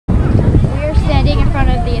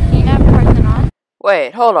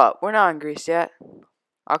Wait, hold up. We're not in Greece yet.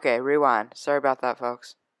 Okay, rewind. Sorry about that,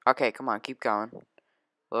 folks. Okay, come on, keep going.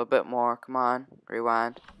 A little bit more. Come on,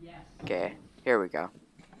 rewind. Okay, here we go.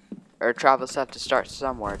 Our travels have to start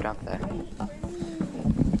somewhere, don't they?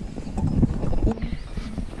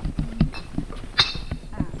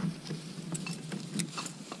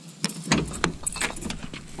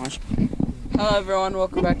 Hello everyone,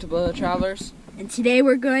 welcome back to Pulejo Travelers. And today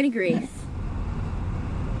we're going to Greece.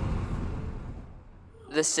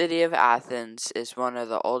 The city of Athens is one of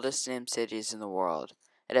the oldest named cities in the world.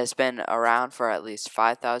 It has been around for at least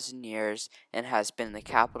 5,000 years and has been the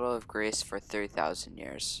capital of Greece for 3,000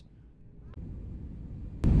 years.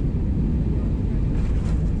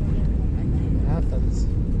 Athens.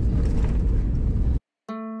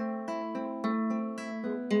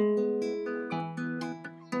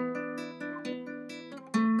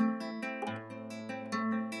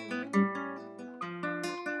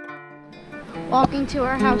 Walking to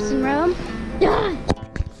our house in Rome.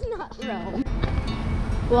 It's not Rome.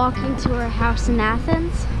 Walking to our house in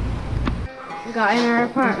Athens. We got in our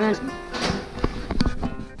apartment.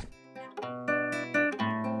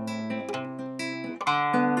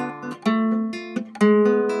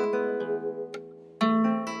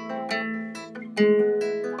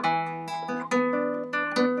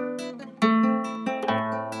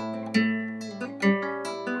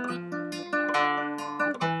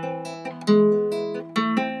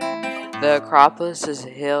 The Acropolis is a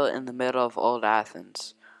hill in the middle of Old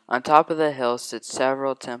Athens. On top of the hill sit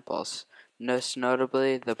several temples, most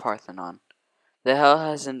notably the Parthenon. The hill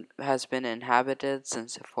has been inhabited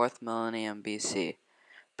since the 4th millennium BC.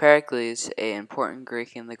 Pericles, an important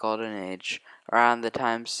Greek in the Golden Age, around the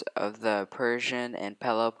times of the Persian and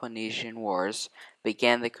Peloponnesian Wars,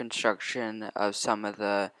 began the construction of some of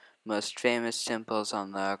the most famous temples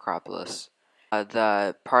on the Acropolis.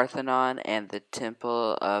 The Parthenon and the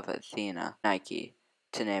Temple of Athena, Nike,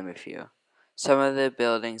 to name a few. Some of the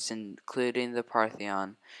buildings, including the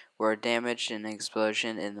Parthenon, were damaged in an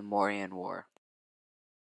explosion in the Mauryan War.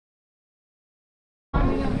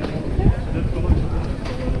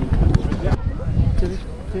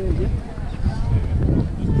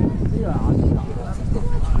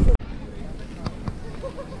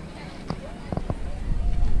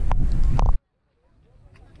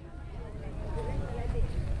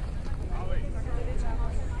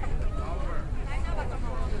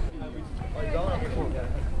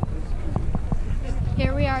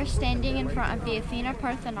 Here we are standing in front of the Athena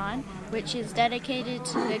Parthenon, which is dedicated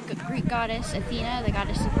to the Greek goddess Athena, the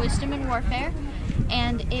goddess of wisdom and warfare.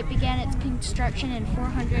 And it began its construction in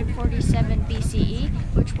 447 BCE,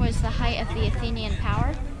 which was the height of the Athenian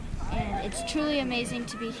power. And it's truly amazing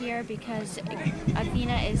to be here because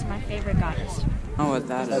Athena is my favorite goddess. Oh, what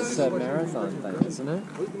that That's is? a marathon thing, isn't it?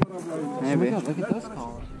 Maybe. Oh my God, look at those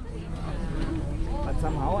columns. But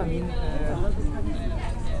somehow, I mean...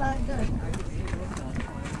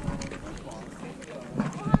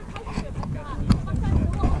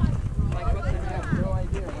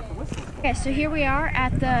 Okay, so here we are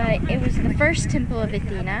at it was the first temple of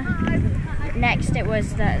Athena. Next it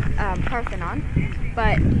was the Parthenon.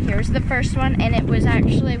 But here's the first one, and it was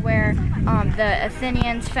actually where the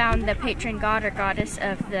Athenians found the patron god or goddess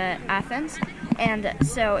of the Athens. And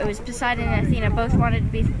so it was Poseidon and Athena both wanted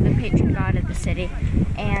to be the patron god of the city,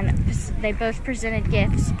 and they both presented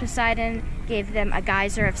gifts. Poseidon gave them a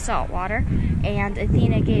geyser of salt water, and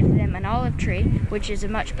Athena gave them an olive tree, which is a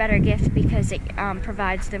much better gift because it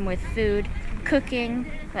provides them with food,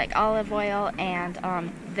 cooking, like olive oil, and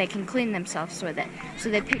they can clean themselves with it. So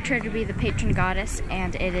they picked her to be the patron goddess,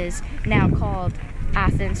 and it is now called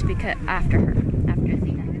Athens because after her, after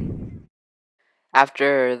Athena.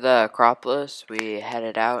 After the Acropolis, we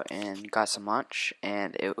headed out and got some lunch,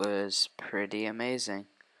 and it was pretty amazing.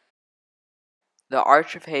 The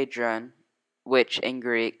Arch of Hadrian, which in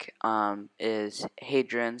Greek is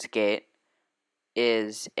Hadrian's Gate,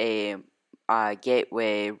 is a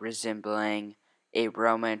gateway resembling a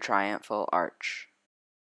Roman triumphal arch.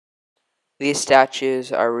 These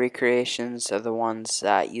statues are recreations of the ones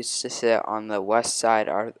that used to sit on the west side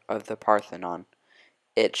of the Parthenon.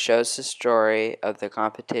 It shows the story of the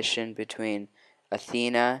competition between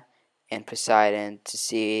Athena and Poseidon to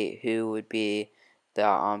see who would be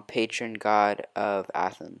the patron god of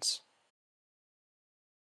Athens.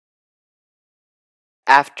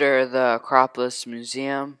 After the Acropolis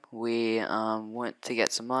Museum, we went to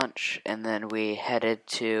get some lunch, and then we headed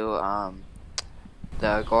to the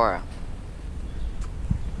Agora.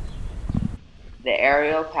 The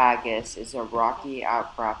Areopagus is a rocky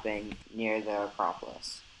outcropping near the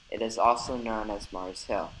Acropolis. It is also known as Mars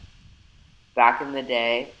Hill. Back in the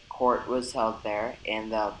day, court was held there,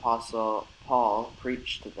 and the Apostle Paul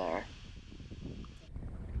preached there.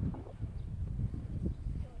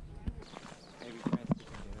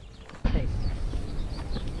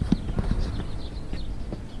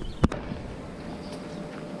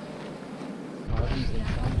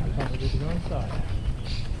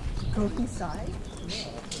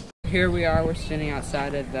 Here we are, we're standing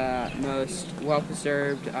outside of the most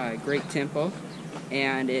well-preserved Greek temple,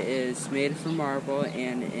 and it is made from marble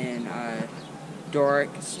and in Doric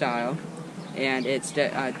style, and it's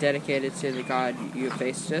dedicated to the god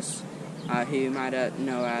Hephaestus, who you might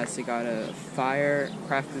know as the god of fire,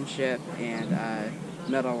 craftsmanship, and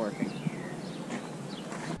metalworking.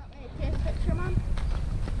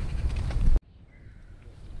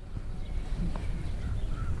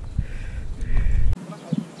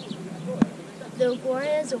 The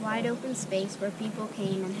Agora is a wide open space where people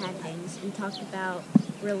came and had things and talked about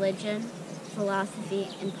religion, philosophy,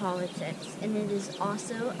 and politics. And it is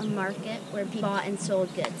also a market where people bought and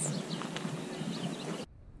sold goods.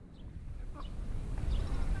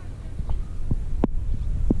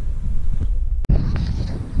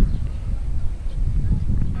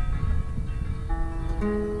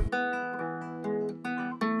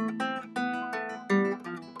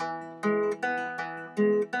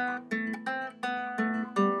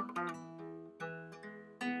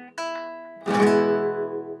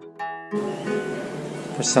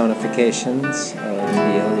 Personifications of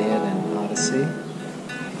the Iliad and Odyssey.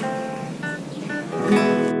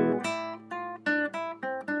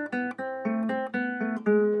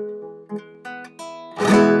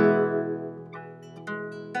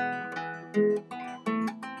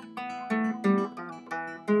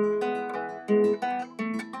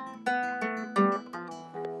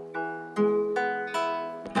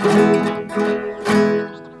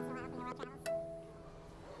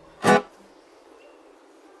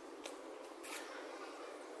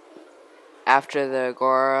 After the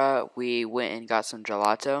Agora, we went and got some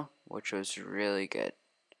gelato, which was really good.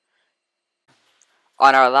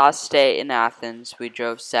 On our last day in Athens, we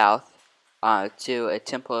drove south to a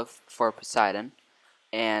temple for Poseidon,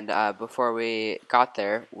 and before we got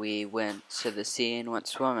there, we went to the sea and went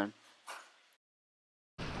swimming.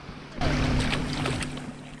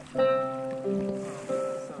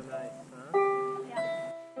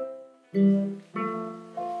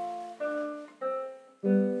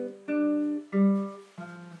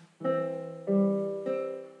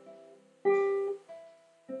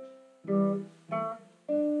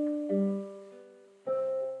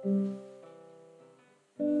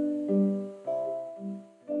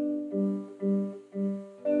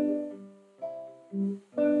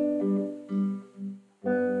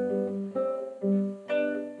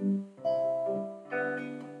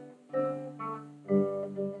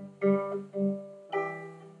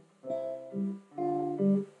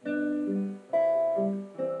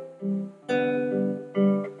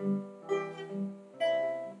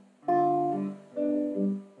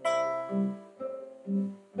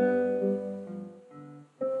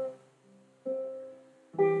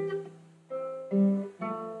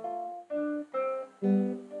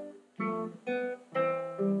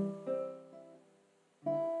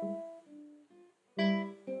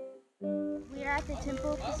 We are at the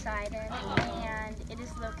Temple of Poseidon, and it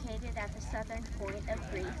is located at the southern point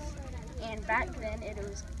of Greece. And back then, it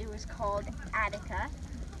was called Attica,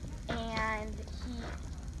 and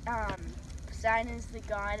Poseidon is the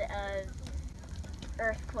god of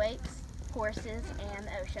earthquakes, horses, and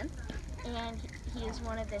the ocean. And he is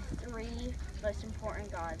one of the three most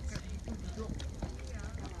important gods.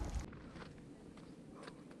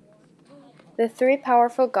 The three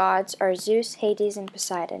powerful gods are Zeus, Hades, and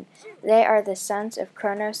Poseidon. They are the sons of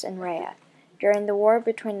Cronos and Rhea. During the war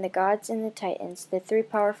between the gods and the Titans, the three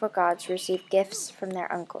powerful gods received gifts from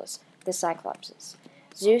their uncles, the Cyclopses.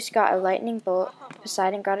 Zeus got a lightning bolt,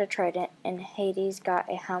 Poseidon got a trident, and Hades got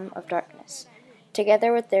a helm of darkness.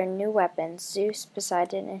 Together with their new weapons, Zeus,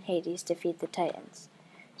 Poseidon, and Hades defeat the Titans.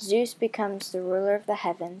 Zeus becomes the ruler of the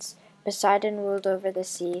heavens, Poseidon ruled over the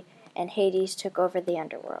sea, and Hades took over the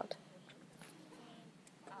underworld.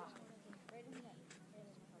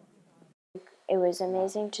 It was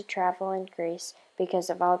amazing to travel in Greece because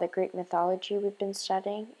of all the Greek mythology we've been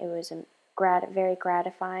studying. It was very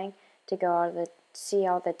gratifying to go see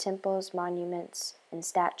all the temples, monuments, and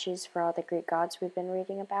statues for all the Greek gods we've been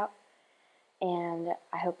reading about. And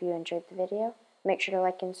I hope you enjoyed the video. Make sure to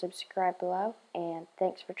like and subscribe below. And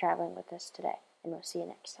thanks for traveling with us today. And we'll see you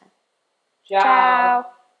next time. Ciao!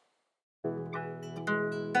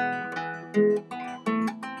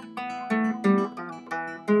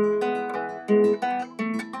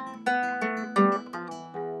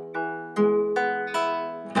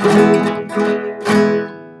 Bye.